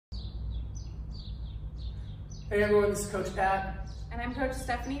Hey everyone, this is Coach Pat. And I'm Coach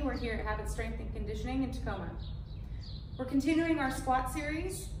Stephanie. We're here at Habit Strength and Conditioning in Tacoma. We're continuing our squat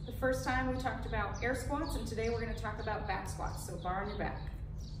series. The first time we talked about air squats, and today we're going to talk about back squats, so bar on your back.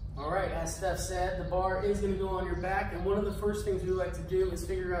 All right, as Steph said, the bar is going to go on your back, and one of the first things we like to do is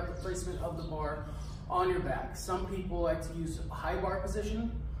figure out the placement of the bar on your back. Some people like to use a high bar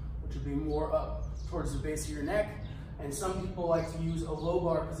position, which would be more up towards the base of your neck, and some people like to use a low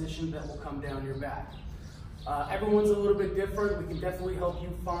bar position that will come down your back. Everyone's a little bit different. We can definitely help you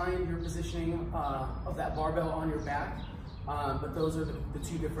find your positioning of that barbell on your back, but those are the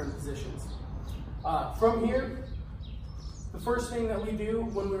two different positions. From here, the first thing that we do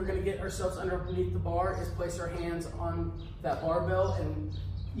when we're going to get ourselves underneath the bar is place our hands on that barbell and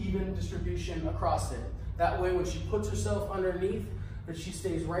even distribution across it. That way when she puts herself underneath, that she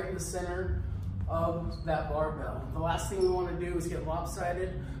stays right in the center of that barbell. The last thing we want to do is get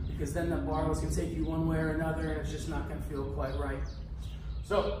lopsided, because then the bar is going to take you one way or another and it's just not going to feel quite right.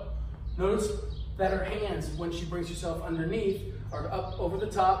 So notice that her hands, when she brings herself underneath, are up over the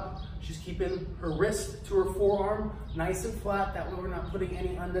top. She's keeping her wrist to her forearm nice and flat. That way we're not putting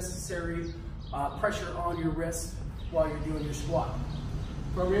any unnecessary pressure on your wrist while you're doing your squat.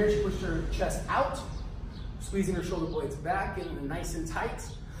 From here, she pushes her chest out, squeezing her shoulder blades back, getting them nice and tight.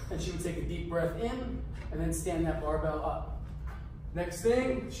 And she would take a deep breath in and then stand that barbell up. Next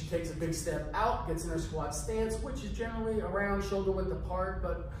thing, she takes a big step out, gets in her squat stance, which is generally around shoulder width apart,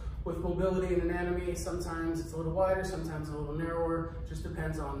 but with mobility and anatomy, sometimes it's a little wider, sometimes a little narrower, just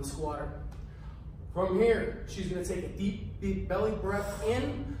depends on the squatter. From here, she's gonna take a deep belly breath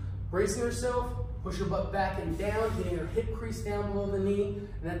in, bracing herself, push her butt back and down, getting her hip crease down below the knee,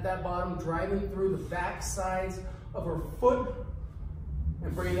 and at that bottom, driving through the back sides of her foot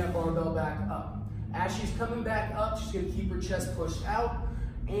and bringing that barbell back up. As she's coming back up, she's going to keep her chest pushed out,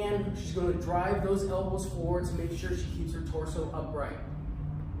 and she's going to drive those elbows forward to make sure she keeps her torso upright.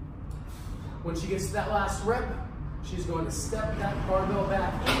 When she gets to that last rep, she's going to step that barbell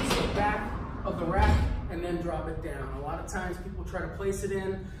back into the back of the rack and then drop it down. A lot of times people try to place it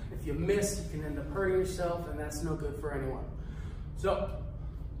in. If you miss, you can end up hurting yourself, and that's no good for anyone. So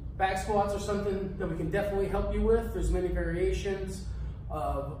back squats are something that we can definitely help you with. There's many variations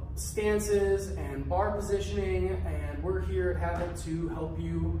of stances and bar positioning, and we're here at Habit to help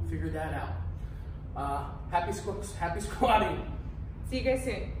you figure that out. Happy squatting. See you guys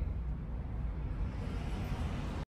soon.